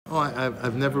Oh,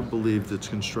 I've never believed it's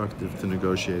constructive to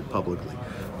negotiate publicly.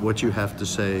 What you have to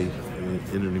say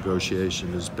in a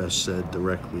negotiation is best said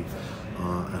directly.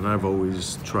 And I've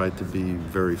always tried to be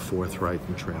very forthright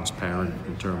and transparent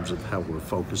in terms of how we're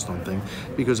focused on things,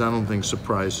 because I don't think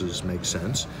surprises make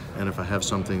sense. And if I have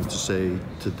something to say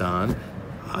to Don,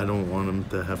 I don't want him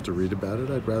to have to read about it.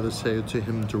 I'd rather say it to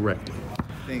him directly.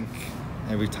 I think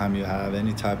every time you have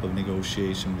any type of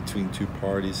negotiation between two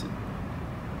parties,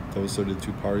 those are the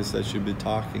two parties that should be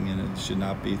talking, and it should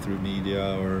not be through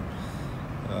media or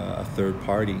a third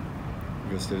party,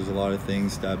 because there's a lot of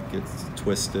things that gets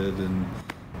twisted, and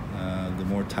the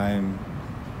more time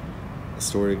a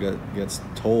story gets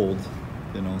told,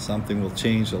 something will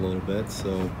change a little bit.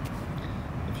 So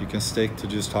if you can stick to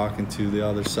just talking to the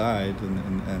other side,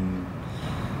 and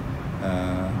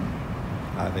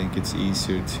I think it's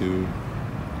easier to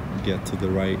get to the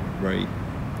right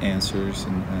answers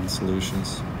and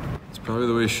solutions. It's probably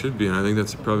the way it should be, and I think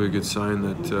that's probably a good sign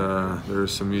that there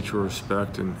is some mutual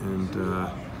respect, and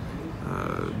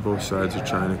both sides are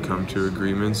trying to come to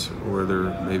agreements where there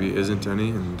maybe isn't any,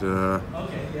 and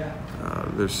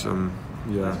there's some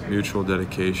mutual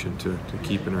dedication to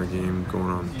keeping our game going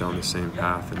on down the same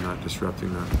path and not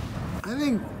disrupting that. I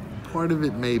think part of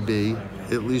it may be,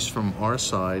 at least from our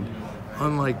side,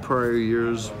 unlike prior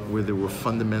years where there were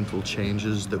fundamental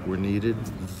changes that were needed,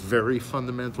 very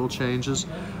fundamental changes,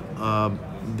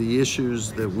 the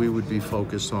issues that we would be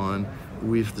focused on,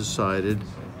 we've decided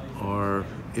are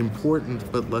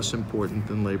important, but less important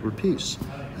than labor peace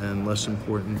and less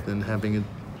important than having a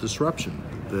disruption.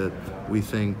 That we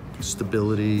think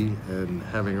stability and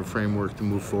having a framework to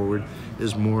move forward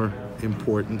is more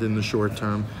important in the short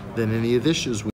term than any of the issues